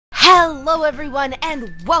Hello everyone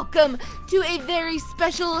and welcome to a very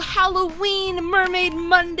special Halloween Mermaid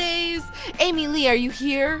Mondays. Amy Lee, are you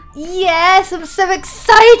here? Yes, I'm so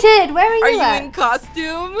excited. Where are you Are at? you in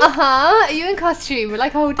costume? Are you in costume? We're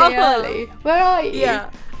like a whole day early. Where are you? Yeah,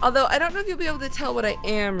 although I don't know if you'll be able to tell what I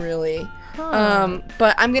am really. Huh.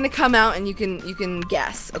 But I'm gonna come out and you can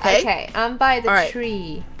guess, okay? Okay, I'm by the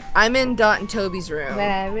tree. I'm in Dot and Toby's room.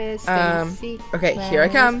 Where is Stacy? Okay, here I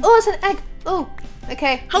come. Oh, it's an egg. Oh,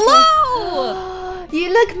 okay. Hello!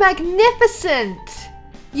 You look magnificent.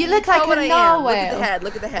 You look like a narwhal.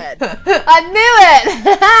 Look at the head. I knew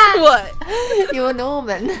it. What? You're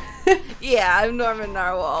Norman. Yeah, I'm Norman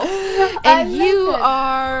Narwhal. I And you love it.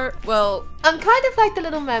 are, well... I'm kind of like the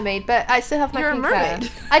Little Mermaid, but I still have my You're a pink hair.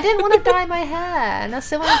 mermaid. I didn't want to dye my hair, and I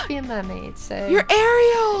still wanted to be a mermaid, so... You're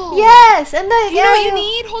Ariel! Yes, and look, Do you know what you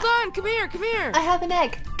need? Hold on, come here. I have an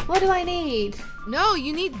egg. What do I need? No,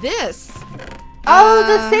 you need this. Oh,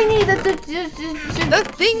 the thingy, The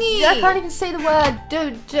thingy! I can't even say the word.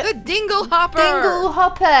 The dingle hopper! Dingle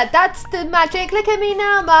hopper. That's the magic. Look at me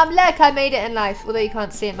now, Mom. Look, I made it in life. Although you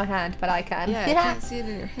can't see it in my hand, but I can. Yeah, I can't see it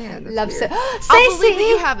in your hand. That's Love weird. so. I'll believe that Stacey,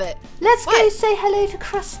 you have it. let's go What? say hello to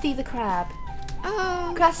Krusty the crab.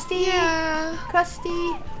 Oh, Krusty. yeah.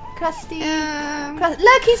 Krusty. Um,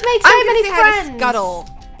 Look, he's made so I'm gonna many say hi to friends. Scuttle.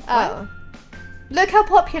 Oh. Look how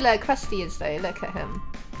popular Krusty is, though. Look at him.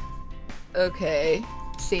 Okay.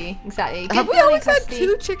 See, exactly. Have Good we always morning, had Krusty.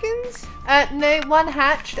 2 chickens? No, one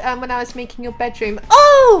hatched when I was making your bedroom.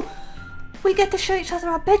 Oh! We get to show each other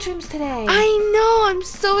our bedrooms today. I know, I'm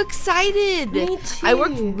so excited. Me too. I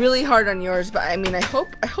worked really hard on yours, but I mean, I hope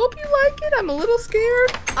you like it. I'm a little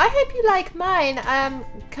scared. I hope you like mine.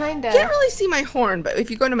 Kinda. Can't really see my horn, but if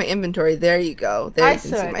you go to my inventory, there you go. There I you can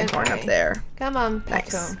saw see it, my don't horn up worry. there. Come on, Nice.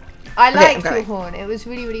 Petal. I Okay, liked I'm your coming. horn. It was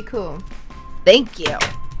really, really cool. Thank you.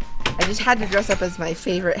 I just had to dress up as my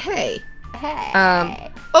favorite hay. Hey.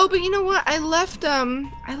 Oh, but you know what? I left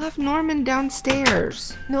Norman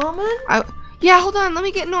downstairs. Norman? Yeah, hold on. Let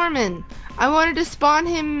me get Norman. I wanted to spawn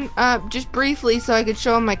him just briefly so I could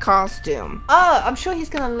show him my costume. Oh, I'm sure he's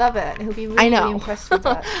gonna love it. He'll be really, I know. really impressed with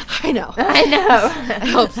that. I know. I know. I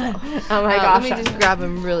hope so. Oh my gosh. Let me just grab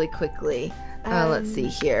him really quickly. Let's see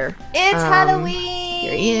here. It's Halloween.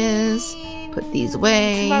 Here he is. Put these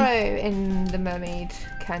away. Tomorrow in the Mermaid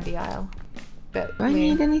candy aisle. But Do I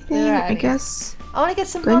need anything? I guess. I want to get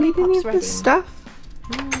some Do I need any lollipops of ready. this stuff?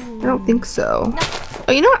 I don't think so.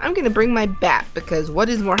 Oh, you know what? I'm gonna bring my bat because what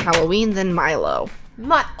is more Halloween than Milo?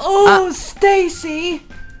 Stacy!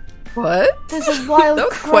 What? There's a wild That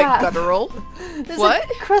was crab. quite guttural. There's What?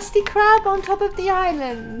 a crusty crab on top of the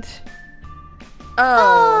island.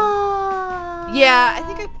 Oh. Yeah,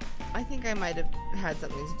 I think I might have had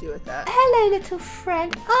something to do with that. Hello, little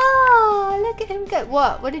friend. Oh, look at him go.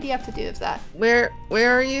 What did he have to do with that? Where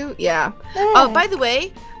are you? Yeah. There. Oh, by the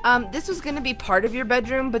way, this was gonna be part of your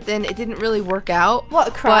bedroom, but then it didn't really work out. What,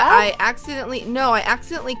 a crab? But I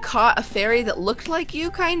accidentally caught a fairy that looked like you,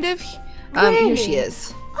 kind of. Really? Here she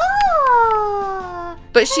is. Oh,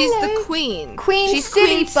 But she's hello. the queen. Queen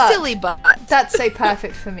Queen Sillybutt. Sillybutt. That's so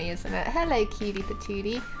perfect for me, isn't it? Hello, cutie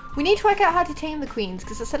patootie. We need to work out how to tame the queens,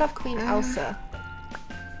 because I still have Queen Elsa.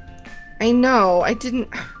 I know. I didn't.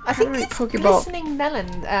 I think how do it's Pokeball. Glistening Melon,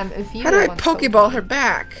 a viewer How do I once told Pokeball me. her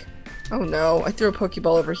back? Oh no! I threw a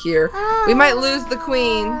Pokeball over here. We might lose the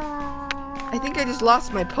queen. I think I just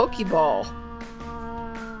lost my Pokeball.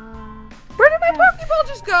 Where did my Pokeball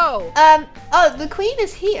just go? Oh, the queen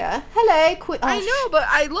is here. Hello, queen. Oh, I know, but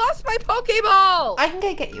I lost my Pokeball. I can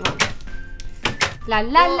go get you one. La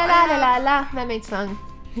la Well, la la la la la. Mermaid song.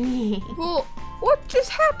 Well, what just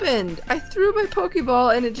happened? I threw my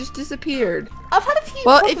Pokeball and it just disappeared. I've had a few.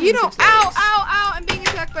 Well, if you problems don't, with ow, those. ow, ow! I'm being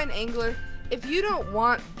attacked by an angler. If you don't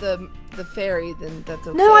want the fairy, then that's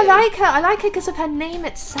okay. No, I like her. I like her because of her name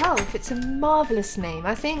itself. It's a marvelous name.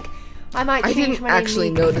 I think I might I change didn't my name actually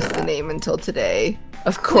legally notice for the that. name until today.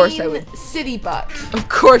 Of course I would. Sillybutt. Of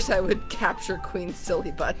course I would capture Queen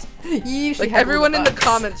Sillybutt. You usually Like have everyone in the butts.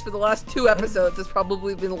 comments for the last 2 episodes has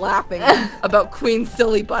probably been laughing about Queen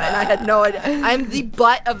Sillybutt, and I had no idea. I'm the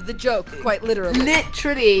butt of the joke, quite literally.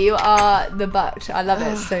 Literally, you are the butt. I love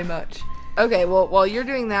it so much. Okay, well, while you're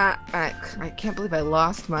doing that, I can't believe I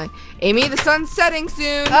lost my... Amy, the sun's setting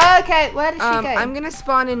soon! Okay, where did she go? I'm gonna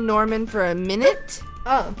spawn in Norman for a minute.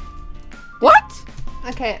 Oh, What?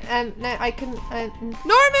 okay. No, I can.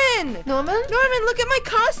 Norman! Norman? Norman, look at my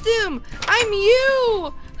costume! I'm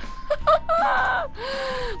you!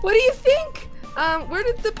 What do you think? Where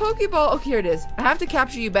did the Pokeball... Oh, here it is. I have to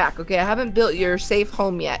capture you back, okay? I haven't built your safe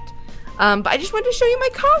home yet. But I just wanted to show you my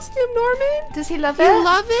costume, Norman. Does he love Do it? you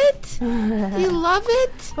love it? Do you love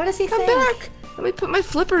it? What does he Come think? back. Let me put my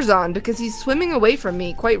flippers on because he's swimming away from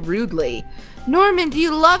me quite rudely. Norman, do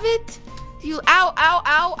you love it? Do you ow, ow,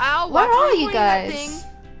 ow, ow? Where Watch are me you point that guys?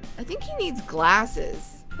 thing. I think he needs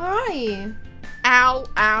glasses. Where are you? Ow,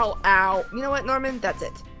 ow, ow. You know what, Norman? That's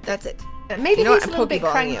it. That's it. Maybe You know he's what? a I'm little bit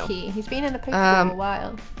Pokeballing you. cranky. He's been in the Pokeball a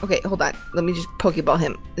while. Okay, hold on. Let me just Pokeball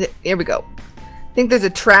him. Here we go. I think there's a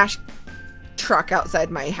trash truck outside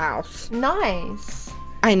my house. Nice.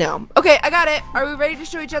 I know. Okay, I got it. Are we ready to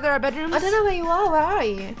show each other our bedrooms? I don't know where you are. Where are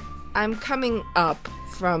you? I'm coming up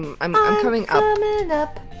from... I'm coming up. Coming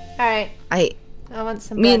up. All right. I want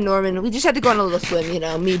some. Me and Norman, we just had to go on a little swim, you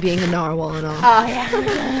know, me being a narwhal and all. Oh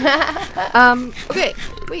yeah. Okay.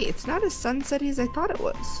 Wait, it's not as sunsetty as I thought it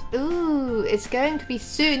was. Ooh, it's going to be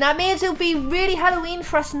soon. That means it'll be really Halloween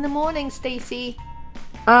for us in the morning, Stacy.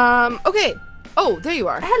 Okay. Oh, there you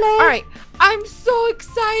are. Hello. All right. I'm so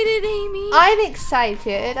excited, Amy. I'm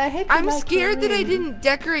excited. I hope you I'm like scared your that I room. didn't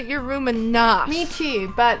decorate your room enough. Me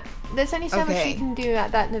too, but there's only so much Okay. you can do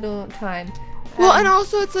at that little time. Well, and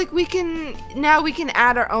also it's like we can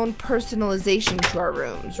add our own personalization to our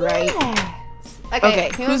rooms, right? Yes. Okay.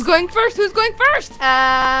 Who's going first? Who's going first?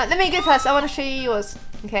 Let me go first. I want to show you yours.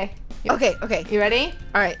 Okay. Okay. Okay. You ready?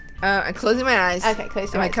 All right. I'm closing my eyes. Okay,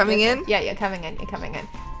 close your eyes. Am I coming in? Yeah, you're coming in. You're coming in.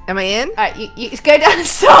 Am I in? Alright, you just go down.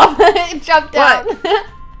 Stop. Jump down. What?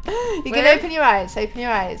 You Where? can open your eyes. Open your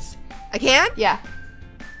eyes. I can? Yeah.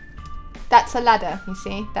 That's a ladder, you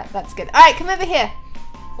see? That's good. Alright, come over here.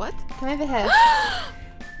 What? Come over here.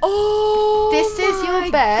 Oh, This is your my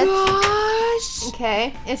bed. Gosh.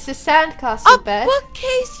 Okay. It's the sandcastle A bed.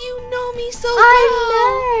 bookcase, you know me so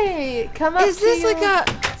I know. Come well. up Is to this your... like a...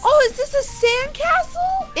 Oh, is this a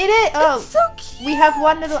sandcastle? It is. Oh, It's so cute. we have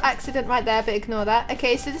one little accident right there, but ignore that.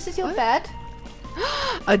 Okay, so this is your What? bed.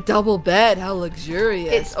 A double bed. How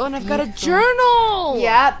luxurious. It's and I've got a beautiful. journal.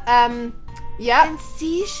 Yeah. Yeah. And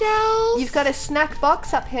seashells. You've got a snack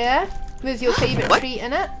box up here with your favorite What? treat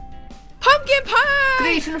in it. Pumpkin pie.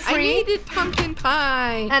 Gluten-free. I needed pumpkin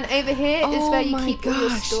pie. And over here is Oh where you my keep all your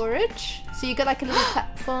gosh. storage. So you got like a little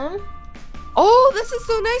platform. Oh, this is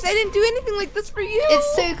so nice. I didn't do anything like this for you.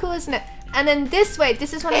 It's so cool, isn't it? And then this way,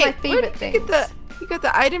 this is one of my where favorite did you things. get you got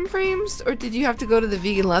the item frames, or did you have to go to the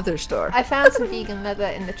vegan leather store? I found some vegan leather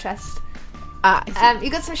in the chest. I see.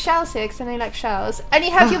 You got some shells here, because I know you like shells. And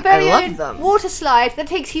you have your I very love own them. water slide that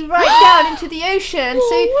takes you right down into the ocean.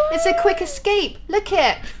 So it's a quick escape. Look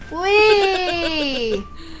it. Whee!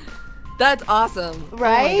 That's awesome.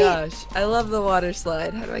 Right? Oh my gosh. I love the water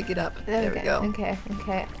slide. How do I get up? There we go. Okay.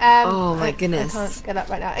 Oh my I goodness. can't get up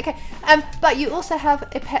right now. Okay. But you also have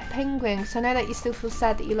a pet penguin, so I know that you still feel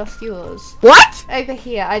sad that you lost yours. What? Over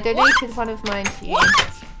here, I donated one of mine for you.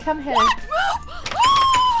 What? Come here. What? Move!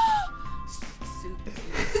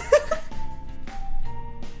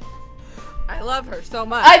 I love her so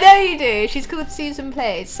much. I know you do. She's called Susan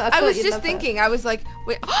Plays. So I thought was you'd just love her. thinking, I was like,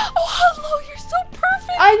 wait, oh, hello, you're so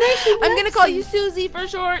perfect. I know she I'm gonna loves call you Susie for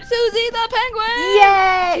short. Susie the penguin.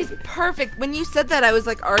 Yay! She's perfect. When you said that, I was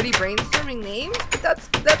like already brainstorming names, but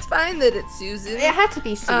that's fine that it's Susan. It had to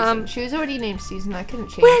be Susan. She was already named Susan. I couldn't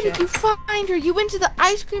change Where it. did you find her? You went to the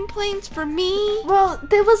ice cream planes for me? Well,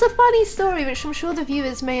 there was a funny story which I'm sure the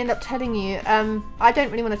viewers may end up telling you. I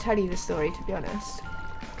don't really want to tell you the story, to be honest.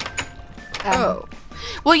 Oh.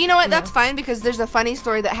 Well, you know what? That's fine because there's a funny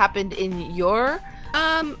story that happened in your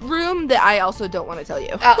room that I also don't want to tell you.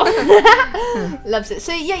 Oh. Loves it.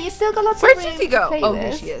 So yeah, you still got lots Where'd of room Susie to go? play Oh, with.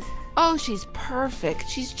 here she is. Oh, she's perfect.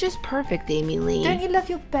 She's just perfect, Amy Lee. Don't you love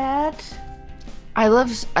your bed? I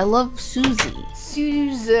love Susie.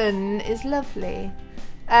 Susan is lovely.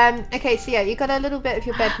 Okay, so yeah, you got a little bit of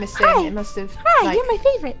your bed missing. Hi. It must have Hi, you're my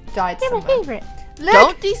favorite. died You're somewhere. my favorite. Look,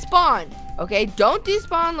 Don't despawn, okay? Don't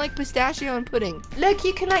despawn like pistachio and pudding. look,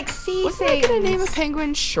 you can like see Wasn't I things. gonna name a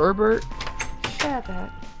penguin Sherbert?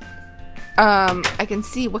 Sherbet. I can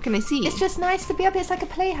see. What can I see? It's just nice to be up here. It's like a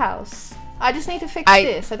playhouse. I just need to fix I-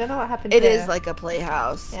 this. I don't know what happened It here. is like a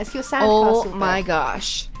playhouse. Yeah, it's your sandcastle. Oh my bed.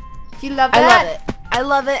 gosh. Do you love I that? love it. I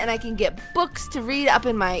love it, and I can get books to read up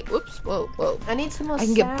in my. Whoops! Whoa! I need some more I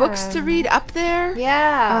can get books to sand. read up there.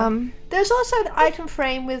 Yeah. Um. There's also an item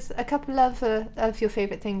frame with a couple of your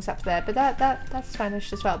favorite things up there, but that's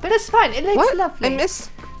Spanish as well. But it's fine. It looks What? lovely. I missed.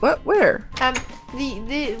 What? Where?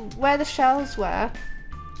 The where the shells were,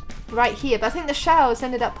 right here. But I think the shells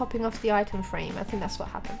ended up popping off the item frame. I think that's what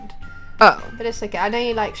happened. Oh. But it's okay. I know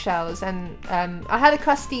you like shells, and I had a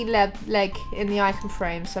crusty leg in the item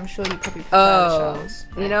frame, so I'm sure you probably prefer the shells.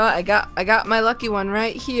 You know what? I got my lucky one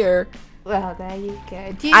right here. Well, there you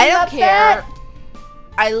go. Do you I don't love care. that?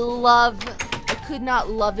 I could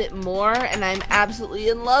not love it more, and I'm absolutely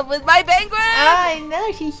in love with my penguin. I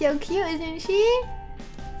know, she's so cute, isn't she?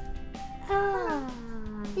 Ah.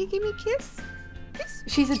 Will you give me a kiss? Kiss.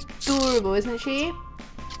 She's adorable, isn't she?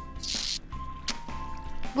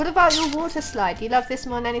 What about your water slide? Do you love this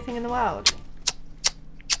more than anything in the world?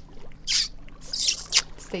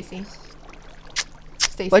 Stacey.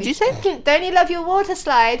 What'd you say? Don't you love your water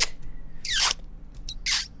slide?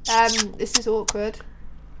 This is awkward.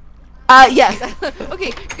 Yes.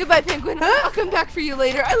 Okay, goodbye, Penguin. I'll come back for you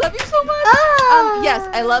later. I love you so much. Yes,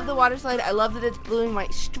 I love the water slide. I love that it's blue and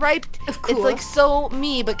white striped. Of course. It's like so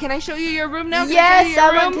me, but can I show you your room now? Yes,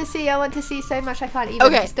 I want to see. I want to see so much I can't even.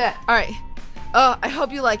 Okay. All right. I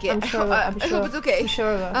hope you like it. I'm sure. I hope it's okay. I'm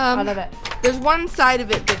sure I love it. There's one side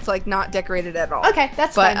of it that's like not decorated at all. Okay,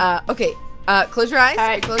 that's fine. Okay. Close your eyes. All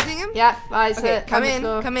right. Are you closing them? Yeah, eyes. Okay, come in.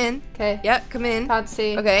 Floor. Come in. Okay. Yep, come in. Can't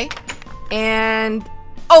see. Okay. And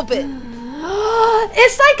open.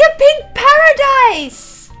 It's like a pink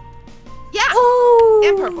paradise. Yeah. Ooh.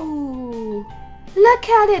 And purple. Look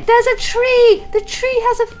at it. There's a tree. The tree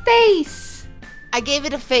has a face. I gave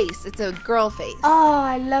it a face. It's a girl face. Oh,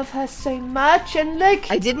 I love her so much. And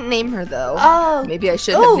look. I didn't name her though. Oh. Maybe I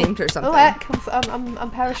should have named her something. Oh, heck. I'm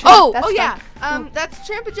parachuting. Oh yeah. That's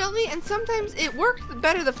Trampa Jelly, and sometimes it worked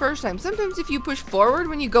better the first time. Sometimes if you push forward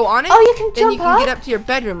when you go on it, you can then you jump can up? get up to your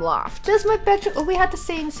bedroom loft. Does my bedroom? Oh, we had the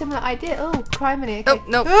same similar idea. Oh, criminy. Okay.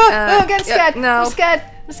 No. I'm getting scared. No.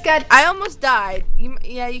 I'm scared. I almost died. You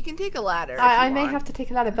can take a ladder. I may have to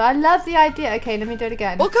take a ladder, but I love the idea. Okay, let me do it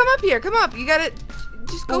again. Well, come up here. Come up. You gotta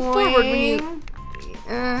just go forward when you.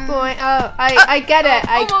 Boing. Oh, I get it.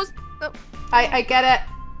 Almost. I get it.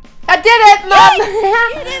 I did it, Mom!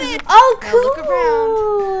 You did it! Oh, Now cool! look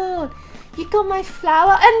around. You got my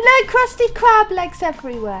flower, and look, Krusty Krab legs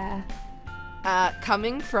everywhere.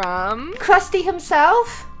 Coming from. Krusty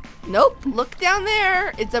himself? Nope. Look down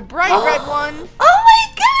there. It's a bright red one. Oh my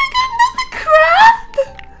god, another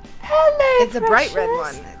crab! Hello, It's a bright red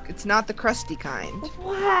one. It's not the crusty kind.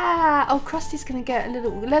 Wow. Oh, Krusty's gonna get a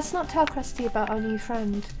little. Let's not tell Krusty about our new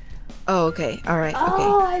friend. Oh, okay. All right. Okay.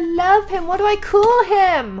 Oh, I love him. What do I call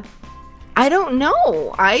him? I don't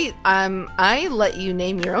know. I let you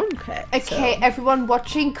name your own pet. Okay, so. everyone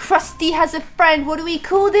watching, Krusty has a friend. What do we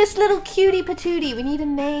call this little cutie patootie? We need a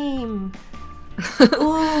name.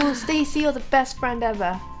 Ooh, Stacey, you're the best friend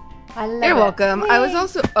ever. I love it. You're welcome. Yay. I was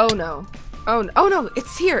also. Oh no. Oh no!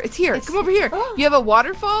 It's here! It's here! Come over here! Oh. You have a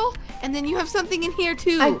waterfall, and then you have something in here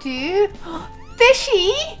too. I do.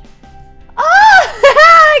 Fishy. Oh,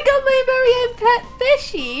 I got my very own pet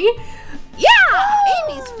fishy. Yeah, Oh,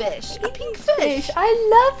 Amy's fish, a pink fish. I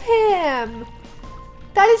love him.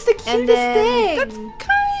 That is the cutest And then thing. that's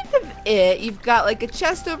kind of it. You've got like a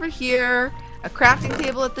chest over here, a crafting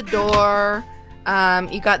table at the door.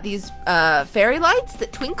 You got these fairy lights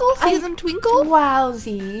that twinkle. See them twinkle?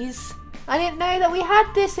 Wowsies. I didn't know that we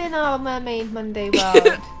had this in our Mermaid Monday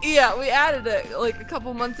world. Yeah, we added it like a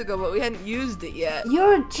couple months ago, but we hadn't used it yet.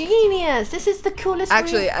 You're a genius. This is the coolest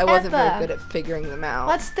Actually, room I wasn't ever. very good at figuring them out.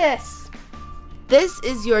 What's this? This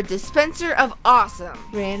is your dispenser of awesome.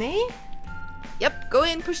 Really? Yep, go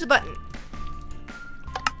in, push the button.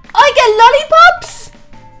 I get lollipops!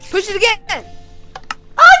 Push it again.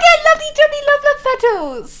 I get lovely jubbly love love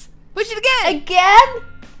petals! Push it again. Again?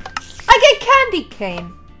 I get candy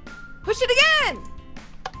cane. Push it again.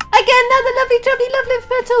 I get another lovely jubbly love love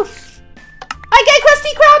petal. I get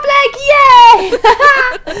Krusty Krab leg!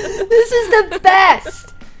 Yay! This is the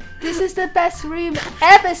best. This is the best room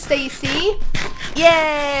ever, Stacey.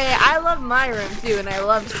 Yay! I love my room too, and I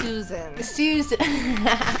love Susan. Susan.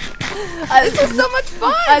 This is so much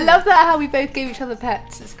fun. I love that how we both gave each other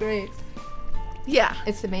pets. It's great. Yeah.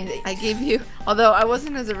 It's amazing. I gave you, although I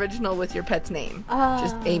wasn't as original with your pet's name.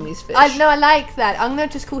 Just Amy's fish. I like that. I'm gonna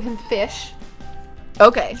just call him Fish.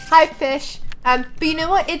 Okay. Hi, Fish. But you know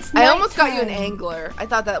what? It's I almost got you an nighttime. angler. I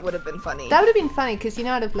thought that would have been funny. That would have been funny because you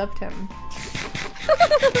know I'd have loved him.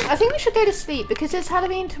 I think we should go to sleep because it's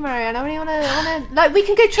Halloween tomorrow, and I really wanna like we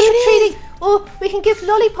can go trick or treating, or we can give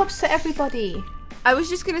lollipops to everybody. I was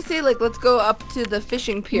just gonna say, like, let's go up to the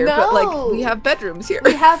fishing pier, but like we have bedrooms here.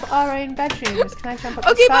 We have our own bedrooms. Can I jump up?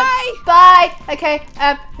 Okay, the bye. Bye. Okay.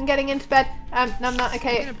 I'm getting into bed. No, I'm not.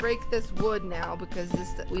 Okay. I'm gonna break this wood now because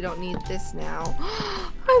we don't need this now.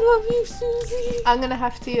 I love you, Susie. I'm gonna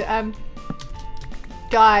have to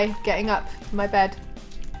die getting up from my bed.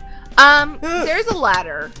 There's a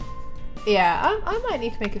ladder. Yeah, I might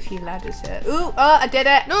need to make a few ladders here. Ooh, I did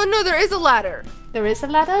it. No, there is a ladder. There is a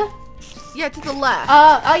ladder? Yeah, to the left.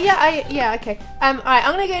 Yeah, okay. Alright,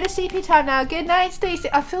 I'm gonna go to CP time now. Good night, Stacey.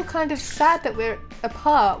 I feel kind of sad that we're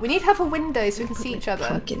apart. We need to have a window so we can see each other.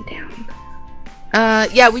 Pumpkin down.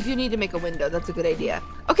 Yeah, we do need to make a window. That's a good idea.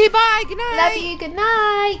 Okay, bye. Good night. Love you. Good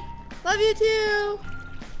night. Love you too.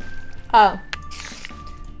 Oh.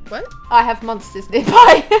 What? I have monsters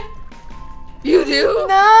nearby. You do?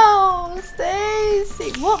 No,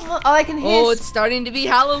 Stacy. What? Oh, I can hear. Oh, it's starting to be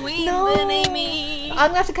Halloween No. then, Amy. I'm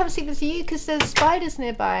gonna have to come sleep with you because there's spiders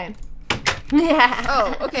nearby. Yeah.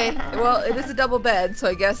 Oh, okay. Well, it is a double bed, so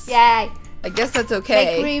I guess. Yay. I guess that's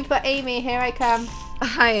okay. Make room for Amy. Here I come.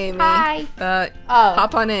 Hi, Amy. Hi. Oh.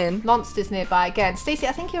 Hop on in. Monsters nearby again. Stacey,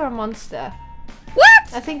 I think you're a monster.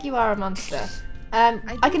 What? I think you are a monster. I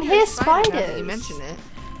can do hear a spider now that spiders. you mention it.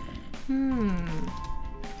 Hmm.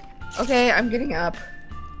 Okay, I'm getting up.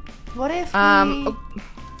 What if we...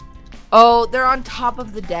 Oh, they're on top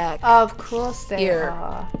of the deck. Of course they Here.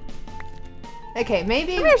 are. Okay,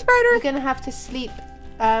 maybe Come here, spider. we're gonna have to sleep.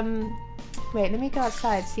 Wait, let me go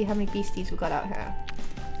outside, see how many beasties we got out here.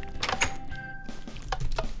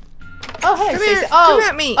 Oh, hey, Come here, Stacey. Oh, come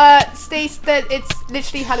at me. Stace, it's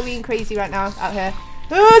literally Halloween crazy right now out here.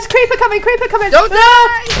 Oh, it's creeper coming, creeper coming. Don't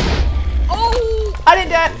Ah! die! Oh! I didn't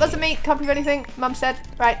do it. Wasn't me. Can't prove anything. Mum said.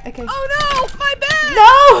 Right. Okay. Oh no! My bed!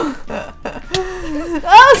 No!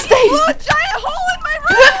 Oh, Stace! Blew a giant hole in my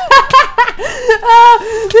room!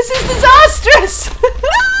 Oh, this is disastrous!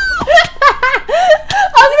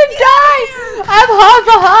 I'm gonna die! I'm heart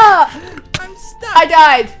for heart! I'm stuck. I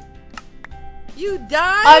died. You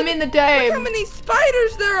died? I'm in the Look how dome. many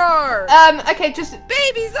spiders there are! Okay, just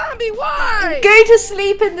Baby zombie, why? go to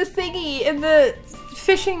sleep in the thingy, in the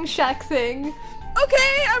fishing shack thing.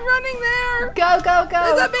 Okay, I'm running there. Go, go,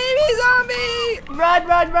 There's a go! baby zombie. Run,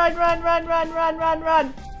 run, run, run, run, run, run, run,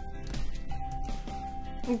 run.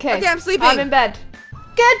 Okay. Okay, I'm sleeping. I'm in bed.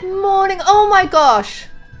 Good morning. Oh my gosh.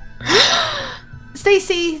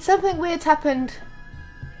 Stacey, something weird's happened.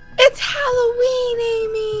 It's Halloween,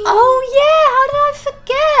 Amy. Oh yeah, how did I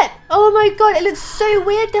forget? Oh my god, it looks so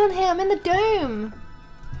weird down here. I'm in the dome.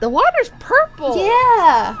 The water's purple.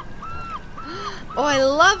 Yeah. Oh, I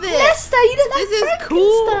love it. Lester, you look like This is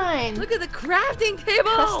cool. Frankenstein. Look at the crafting table.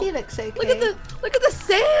 Krusty looks okay. Look at the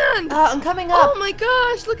sand. I'm coming up. Oh my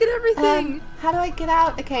gosh, look at everything. How do I get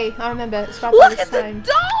out? Okay, I remember. It's right Look by at the the sign.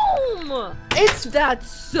 dome. It's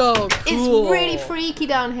That's so cool. It's really freaky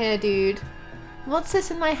down here, dude. What's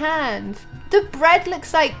this in my hand? The bread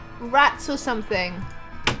looks like rats or something.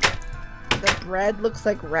 The bread looks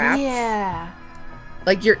like rats. Yeah.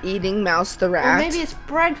 Like you're eating Mouse the rat. Or maybe it's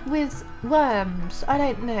bread with worms. I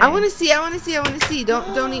don't know. I want to see. I want to see. I want to see.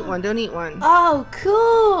 Don't eat one. Don't eat one. Oh,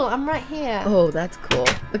 cool. I'm right here. Oh, that's cool.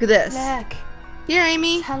 Look at this. Look. Here,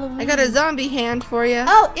 Amy. It's Halloween. I got a zombie hand for you.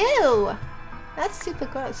 Oh, ew. That's super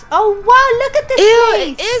gross. Oh, wow. Look at this Ew,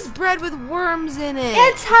 place. it is bread with worms in it.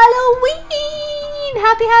 It's Halloween.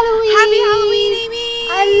 Happy Halloween. Happy Halloween, Amy.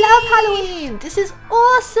 I love Halloween. This is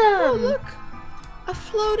awesome. Oh, look. A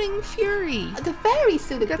floating fury. The fairies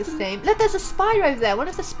still look Got the some- same. Look, there's a spider over there. What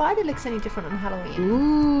if the spider looks any different on Halloween?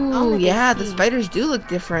 Ooh, look, yeah, I the see. spiders do look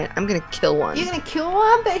different. I'm gonna kill one. You're gonna kill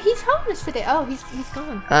one, but he's harmless today. Oh, he's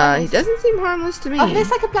gone. He doesn't seem harmless to me. Oh, he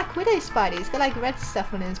looks like a Black Widow spider. He's got like red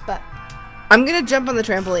stuff on his butt. I'm gonna jump on the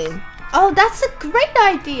trampoline. Oh, that's a great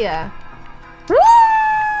idea.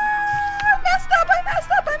 I messed up.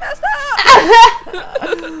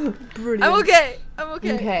 Brilliant. I'm okay. I'm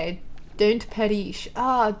okay. Okay. Don't perish.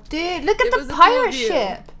 Oh, dude, look It at was the a cool pirate view.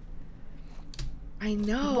 ship. I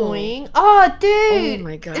know. Boing. Oh, dude. Oh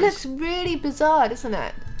my gosh. It looks really bizarre, doesn't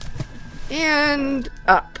it? And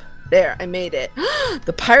up. There, I made it.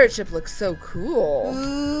 The pirate ship looks so cool.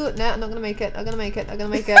 Ooh, no, I'm not gonna make it. I'm gonna make it. I'm gonna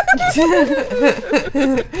make it.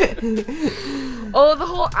 Oh, the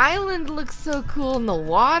whole island looks so cool, and the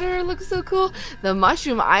water looks so cool. The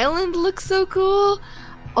mushroom island looks so cool.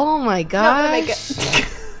 Oh my gosh. Not gonna make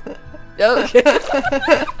it. Okay.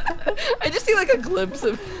 I just see like a glimpse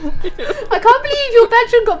of I can't believe your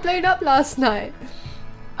bedroom got blown up last night.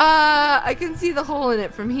 I can see the hole in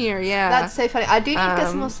it from here, yeah. That's so funny. I do need to get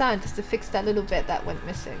some more sand just to fix that little bit that went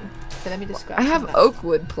missing. So let me just grab I some have of that. oak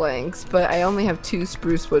wood planks, but I only have 2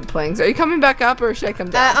 spruce wood planks. Are you coming back up or should I come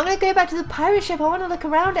down? I'm gonna go back to the pirate ship. I want to look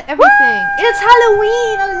around at everything. It's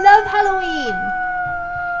Halloween. I love Halloween.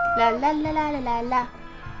 La la la la la la la.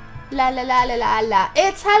 La la la la la la.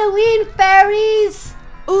 It's Halloween, fairies.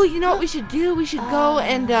 Oh, you know what we should do? We should go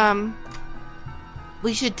and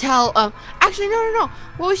we should tell actually no.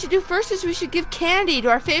 What we should do first is we should give candy to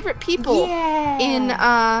our favorite people. Yeah. In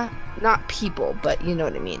not people, but you know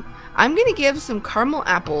what I mean. I'm gonna give some caramel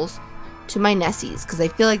apples to my Nessies because I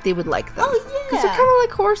feel like they would like them. Oh yeah. Because they're kind of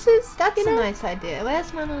like horses. That's you a know? nice idea.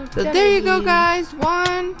 Where's my little So there you go, jelly? guys.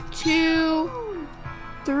 1, 2,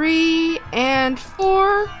 3, and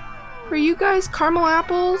 4 for you guys. Caramel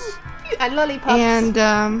apples And lollipops. and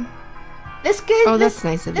let's go. oh, let's, that's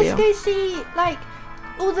nice of let's you. go see like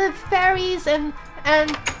all the fairies and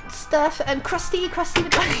stuff, and Krusty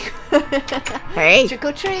would like Hey. trick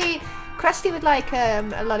or treat. Krusty would like a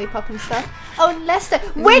lollipop and stuff. Oh, and Lester.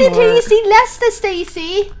 Wait until you see Lester,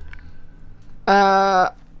 Stacy.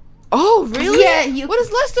 Oh, really? Yeah. What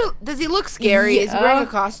is Lester? Does he look scary? Is he wearing a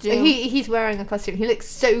costume? He's wearing a costume. He looks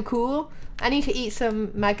so cool. I need to eat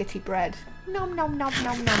some maggoty bread. Nom nom nom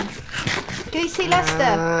nom nom. Do you see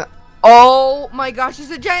Lester? Oh my gosh, there's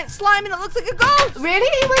a giant slime and it looks like a ghost! Really?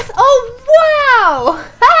 It was. Oh wow!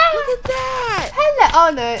 Look at that! Hello. Oh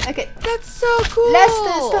no. Okay. That's so cool.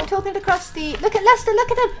 Lester, stop talking to Krusty. Look at Lester. Look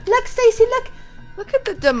at him. Look, Stacy. Look. Look at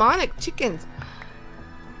the demonic chickens.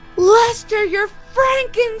 Lester, you're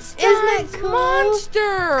Frankenstein's Isn't it cool?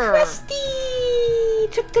 monster!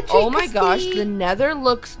 Krusty! Trick or treat, Oh my Krusty. gosh, the nether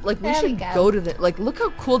looks like we There we should go. go to the like look how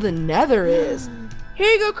cool the nether is. Here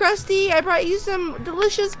you go, Krusty. I brought you some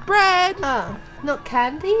delicious bread. Oh, not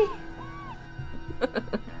candy?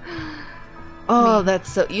 Oh, that's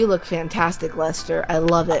so you look fantastic, Lester. I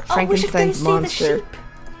love it. Oh, we should go Frankenstein's see monster. the sheep.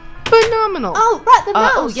 Phenomenal. Oh, right, the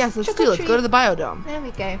mouse. Oh yes, let's Trick do or it. Let's go to treat. the biodome. There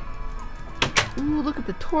we go. Ooh, look at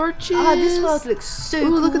the torches. Oh, this world looks so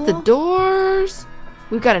cool. Ooh, look at the doors.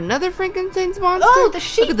 We've got another Frankenstein's monster. Oh, the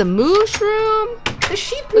sheep. Look at the mushroom. The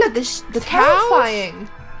sheep Look at look the cows. terrifying.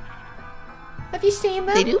 Have you seen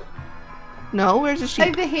them? They do? No, where's the sheep?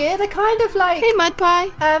 Over here, they're kind of like, Hey, Mud Pie.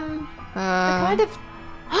 they're kind of,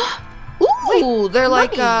 Ooh, they're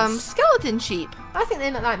like mummies. skeleton sheep. I think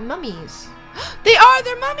they look like mummies. They are.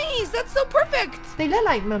 They're mummies. That's so perfect. They look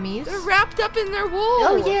like mummies. They're wrapped up in their wool.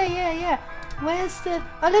 Oh, yeah. Where's the,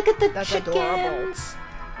 oh, look at the That's chickens. adorable.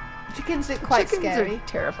 Chickens look quite Chickens scary. are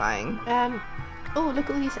terrifying. Oh, look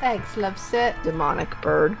at all these eggs. Loves it. Demonic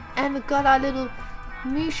bird. And we've got our little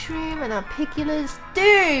mushroom and our piculas.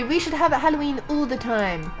 Dude, we should have it Halloween all the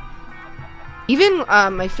time. Even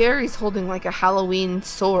my fairy's holding like a Halloween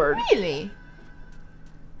sword. Really?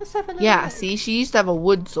 Let's have a look. Yeah, see, she used to have a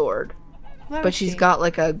wood sword, Where but is she's she? got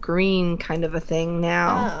like a green kind of a thing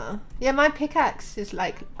now. Oh. Yeah, my pickaxe is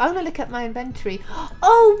like, I'm gonna look at my inventory.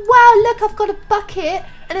 Oh wow, look, I've got a bucket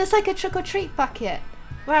and it's like a trick or treat bucket.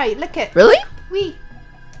 Right, look it. Really? We.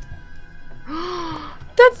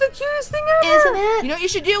 That's the cutest thing ever. Isn't it? You know what you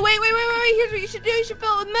should do? Wait. Here's what you should do. You should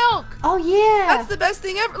fill it with milk. Oh yeah. That's the best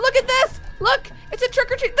thing ever. Look at this. Look, it's a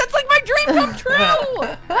trick or treat. That's like my dream come true.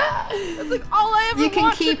 That's like all I ever You can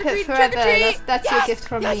want. keep trick or it treat, forever. trick or treat. That's Yes, your gift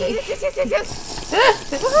from yes, me. Yes.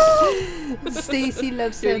 Stacy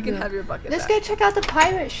loves Here, it. you can have your bucket. Let's back. go check out the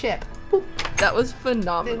pirate ship. Boop. That was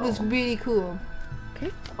phenomenal. It was really cool. Okay,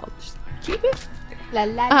 I'll just keep it. La,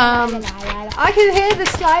 la, la, la, la, la. I can hear the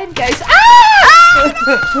slime ghost. Ah!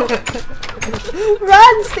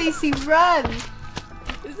 Run, Stacy, run!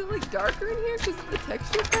 Is it like darker in here because of the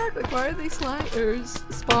texture pack? Like, why are they spawning?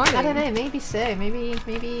 I don't know. Maybe so.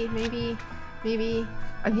 Maybe.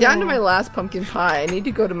 I'm down to my last pumpkin pie. I need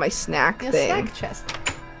to go to my snack Your thing. snack chest.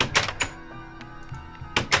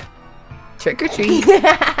 Trick or treat.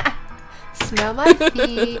 Smell my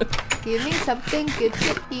feet. Give me something good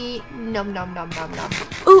to eat. Nom nom nom nom nom.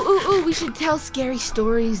 Ooh, we should tell scary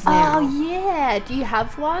stories now. Oh yeah. Do you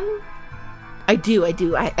have one? I do. I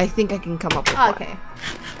think I can come up with Oh, one. okay.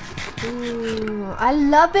 Ooh, I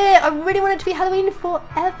love it. I really want it to be Halloween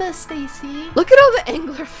forever, Stacy. Look at all the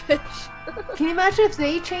anglerfish. Can you imagine if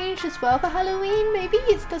they changed as well for Halloween? Maybe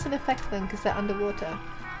it doesn't affect them because they're underwater.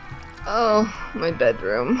 Oh, my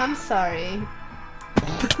bedroom. I'm sorry.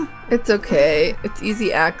 It's okay. It's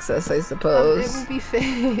easy access, I It suppose. will be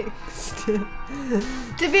fixed. To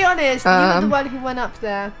be honest, you were the one who went up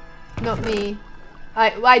there, not me. I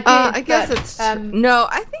did. I guess but, it's no.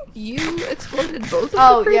 I think you exploded both of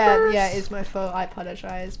Oh the yeah, creepers. yeah, it's my fault. I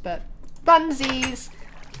apologize, but bunsies.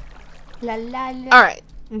 La la la. All right.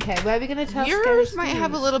 Okay, where are we gonna tell? Yours might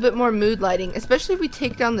have a little bit more mood lighting, especially if we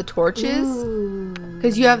take down the torches,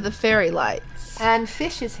 because you have the fairy lights. And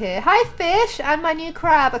Fish is here. Hi, Fish, and my new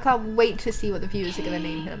crab. I can't wait to see what the viewers are gonna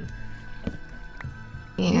name him.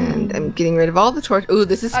 And I'm getting rid of all the torches. Ooh,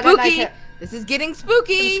 this is I don't like spooky. it. This is getting I'm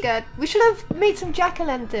spooky. scared. We should have made some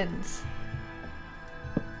jack-o'-lanterns.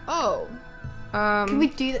 Oh. Can we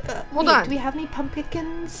do that? Hold on. Do we have any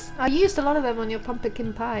pumpkins? I used a lot of them on your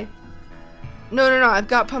pumpkin pie. No. I've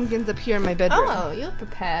got pumpkins up here in my bedroom. Oh, you're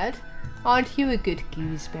prepared. Aren't you a good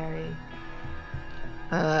gooseberry?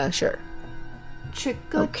 Sure. Trick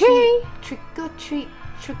or Okay. treat, trick or treat,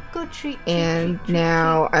 trick or treat. And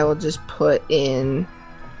now I will just put in.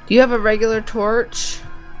 Do you have a regular torch?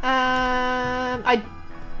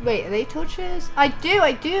 Wait, are they torches? I do,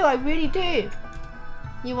 I really do.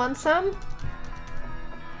 You want some?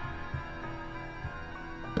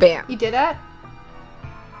 Bam. You did it?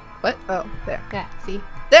 What? Oh, there. Yeah, see?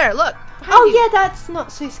 There, look. Oh yeah, that's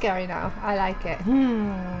not so scary now. I like it.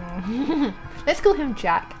 Let's call him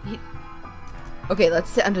Jack. Okay, let's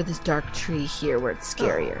sit under this dark tree here where it's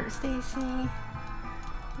scarier. Oh, Stacy.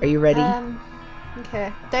 Are you ready?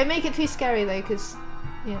 Okay. Don't make it too scary though, because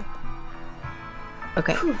yeah.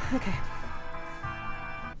 Okay. Whew, okay.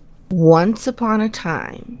 Once upon a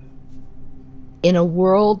time, in a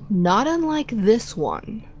world not unlike this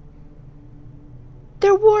one,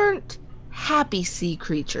 there weren't happy sea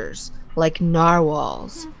creatures like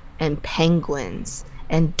narwhals and penguins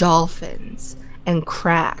and dolphins and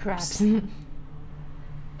crabs.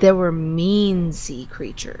 There were mean sea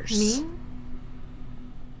creatures. Mean?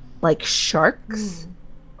 Like sharks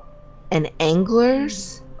and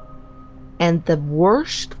anglers, and the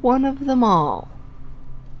worst one of them all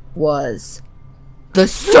was the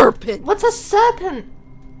serpent. What's a serpent?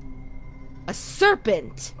 A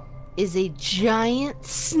serpent is a giant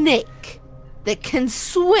snake that can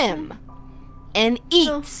swim and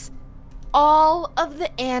eats all of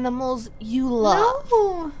the animals you love.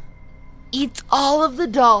 No. Eats all of the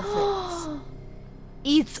dolphins.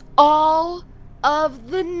 Eats all of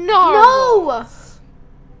the narwhals.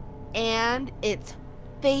 No. And its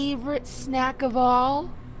favorite snack of all,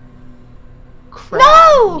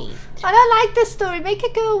 crab meat. I don't like this story. Make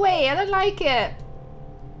it go away. I don't like it.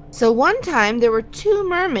 So one time there were two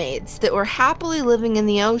mermaids that were happily living in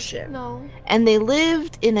the ocean. No. And they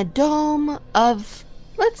lived in a dome of,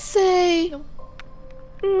 let's say,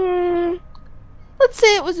 let's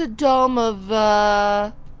say it was a dome of,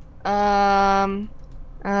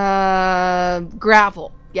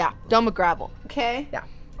 gravel. Yeah, dome of gravel. Okay. Yeah.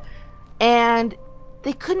 And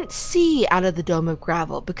they couldn't see out of the dome of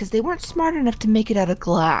gravel because they weren't smart enough to make it out of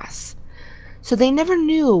glass. So they never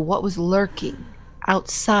knew what was lurking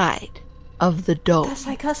outside of the dome. That's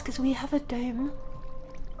like us because we have a dome.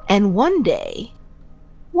 And one day,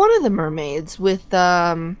 one of the mermaids with,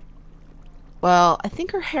 well, I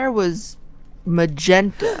think her hair was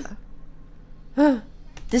magenta,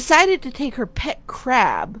 decided to take her pet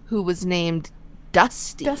crab, who was named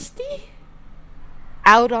Dusty,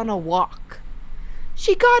 out on a walk.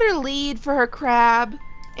 She got her lead for her crab,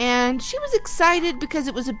 and she was excited because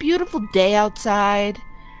it was a beautiful day outside.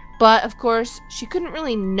 But, of course, she couldn't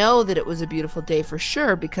really know that it was a beautiful day for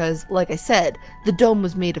sure because, like I said, the dome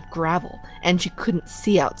was made of gravel, and she couldn't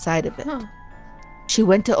see outside of it. She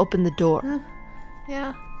went to open the door.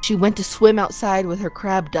 Yeah. She went to swim outside with her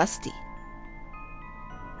crab Dusty.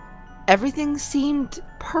 Everything seemed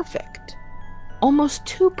perfect. Almost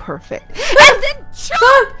too perfect. And then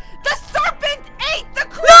chomp! The serpent ate the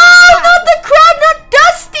crab! No, not the crab, not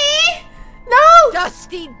Dusty! No!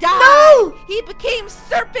 Dusty died! No! He became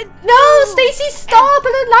serpent! No, Stacy, stop!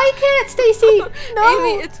 I don't like it, Stacy! No!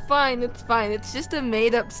 Amy, it's fine, it's fine. It's just a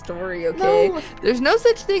made-up story, okay? No. There's no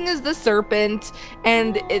such thing as the serpent,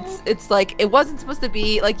 and it's like, it wasn't supposed to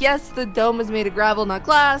be, like, yes, the dome was made of gravel, not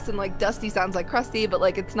glass, and, like, Dusty sounds like crusty, but,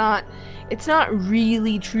 like, it's not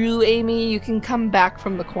really true, Amy. You can come back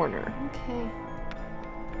from the corner. Okay.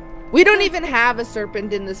 We don't even have a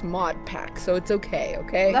serpent in this mod pack, so it's okay,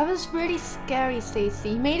 okay? That was really scary,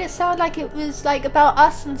 Stacy. You made it sound like it was, like, about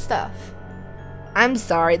us and stuff. I'm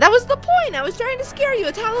sorry. That was the point. I was trying to scare you.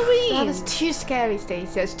 It's Halloween. That was too scary,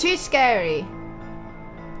 Stacy. It's too scary.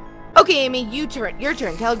 Okay, Amy, your turn.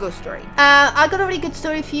 Tell a ghost story. I got a really good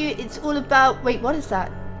story for you. It's all about... Wait, what is that?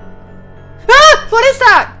 Ah! What is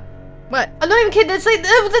that? What? I'm not even kidding. It's like...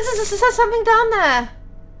 There's something down there.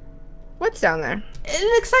 What's down there? It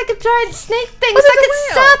looks like a giant snake thing. Oh, It's like there's a a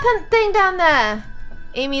whale. serpent thing down there.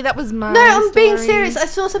 Amy, that was my No, I'm being story. serious. I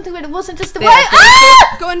saw something when it wasn't just a There, whale. go,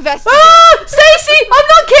 Ah! go investigate. Ah! Stacy, I'm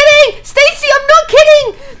not kidding. Stacy, I'm not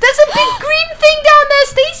kidding. There's a big green thing down there,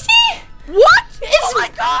 Stacy. What? It's... Oh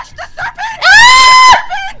my gosh, the serpent! Ah!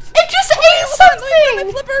 Serpent! It just ate Hold on, something. let me get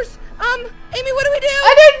my flippers. Amy, what do we do?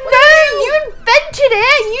 I don't What do know. we do? You invented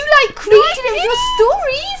it. You like created it with your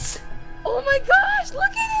stories. Oh my gosh,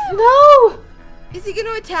 look at him. No. Is he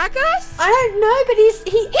gonna attack us? I don't know, but he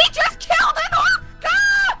He just killed an orca!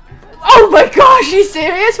 Oh my gosh, you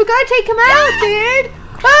serious? We're gonna take him out, dude!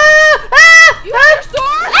 Ah! Ah! You have your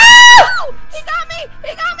sword? Ah! No! He got me!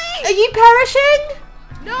 He got me! Are you perishing?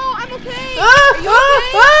 No, I'm okay. Ah! Are you Ah!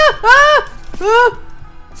 okay? Ah! Ah!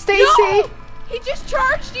 Stacy, No! He just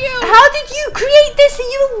charged you! how did you create this? Are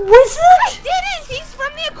you a wizard? I didn't! He's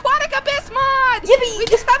from the Aquatic Abyss mod! Yeah, but we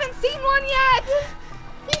just haven't seen one yet!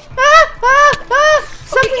 Ah! Ah! Ah!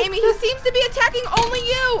 Something. Okay, Amy, he seems to be attacking only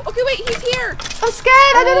you! Okay, wait, he's here! I'm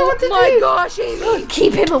scared. I don't know what to do. Oh my gosh, Amy!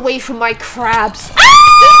 Keep him away from my crabs. Oh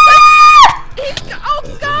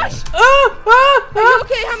gosh! Ah! Ah! Are you Ah!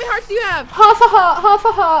 okay? How many hearts do you have? Half a heart. Half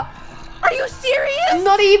a heart. Are you serious? I'm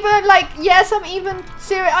not even, like, yes, I'm even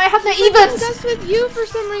serious. I have no I'm evens. obsessed with you for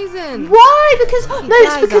some reason. Why? Because, no, it's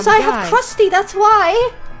guys, because I'm I have guys. Krusty, that's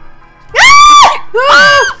why.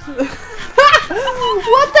 Ah!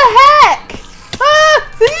 What the heck?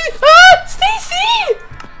 Stacy!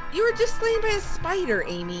 You were just slain by a spider,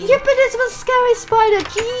 Amy. Yeah, but it's a scary spider,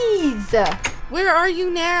 jeez. Where are you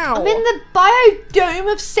now? I'm in the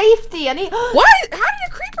biodome of safety. I need. What? How did a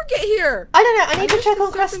creeper get here? I don't know. I need to wish check the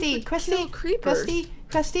on serpents Krusty. would kill creepers.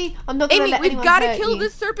 Krusty. I'm not gonna Amy, let we've anyone got to hurt kill you.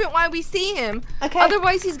 this serpent while we see him. Okay.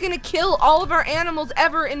 Otherwise, he's gonna kill all of our animals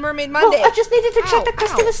ever in Mermaid Monday. Well, I just needed to check Ow, that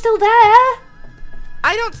Krusty ow. was still there.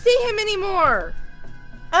 I don't see him anymore.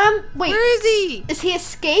 Wait. Where is he? Is he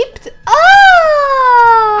escaped?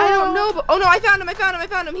 Oh! I don't know. But, oh no, I found him.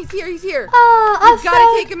 He's here. Oh, We've got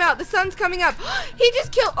to take him out. The sun's coming up. He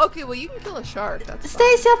just killed. Okay, well you can kill a shark. That's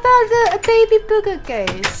fine. Stacy, I found a baby booger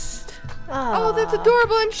ghost. Oh, that's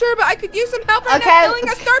adorable. I'm sure, but I could use some help right Okay. now killing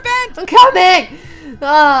a serpent. I'm coming.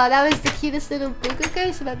 Oh, that was the cutest little booger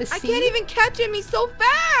ghost I've ever seen. I can't even catch him. He's so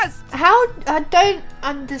fast. How? I don't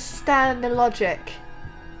understand the logic.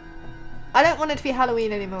 I don't want it to be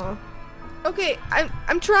Halloween anymore. Okay,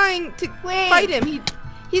 I'm trying to Wait. fight him.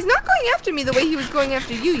 He's not going after me the way he was going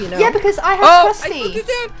after you. You know. Yeah, because I have I Krusty. spoke too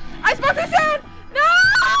soon. I spoke too soon.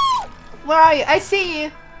 No! Where are you? I see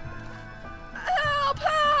you. Help!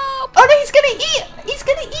 Help! Oh no, he's gonna eat! He's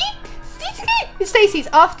gonna eat! Stacy's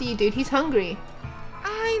after you, dude. He's hungry.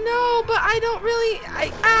 I know, but I don't really.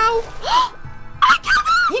 Ow! I killed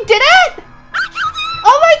him! You did it? I killed him!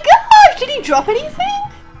 Oh my gosh! Did he drop anything?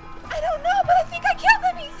 I don't know, but I think I killed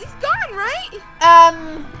him. He's gone, right?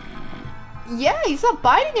 Yeah, he's not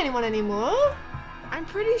biting anyone anymore. I'm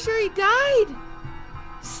pretty sure he died.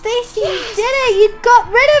 Stacy, Yes. you did it! You got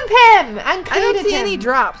rid of him and I don't created see him. any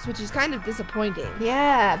drops, which is kind of disappointing.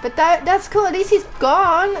 Yeah, but that's cool. At least he's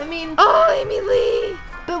gone. I mean, Oh, Amy Lee!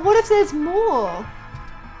 but what if there's more?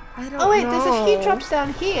 I don't Oh wait, know. there's a few drops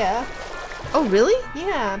down here. Oh, really?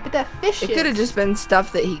 Yeah, but they're fishes. It could have just been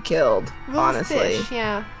stuff that he killed, Raw honestly. fish,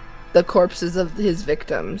 yeah. The corpses of his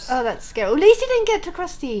victims. Oh, that's scary. At least he didn't get to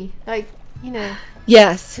Krusty. Like, you know.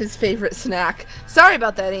 Yes, his favorite snack. Sorry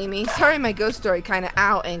about that, Amy. Sorry my ghost story kind of,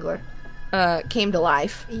 angler, came to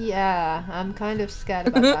life. Yeah, I'm kind of scared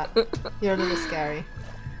about that. You're a little scary.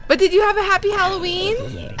 But did you have a happy Halloween?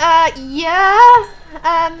 Yeah.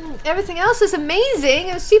 Everything else is amazing.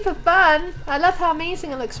 It was super fun. I love how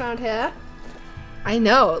amazing it looks around here. I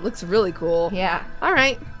know, it looks really cool. Yeah. All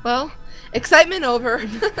right, well, excitement over.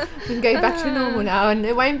 We can go back to normal now, and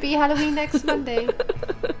it won't be Halloween next Monday.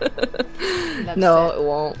 No, it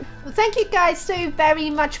won't. Well, thank you guys so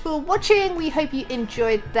very much for watching. We hope you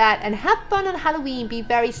enjoyed that, and have fun on Halloween. Be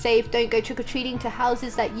very safe. Don't go trick-or-treating to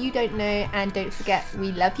houses that you don't know, and don't forget,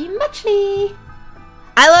 we love you muchly.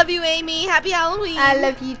 I love you, Amy. Happy Halloween. I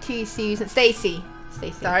love you too, Susan. Stacy.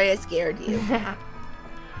 Sorry I scared you.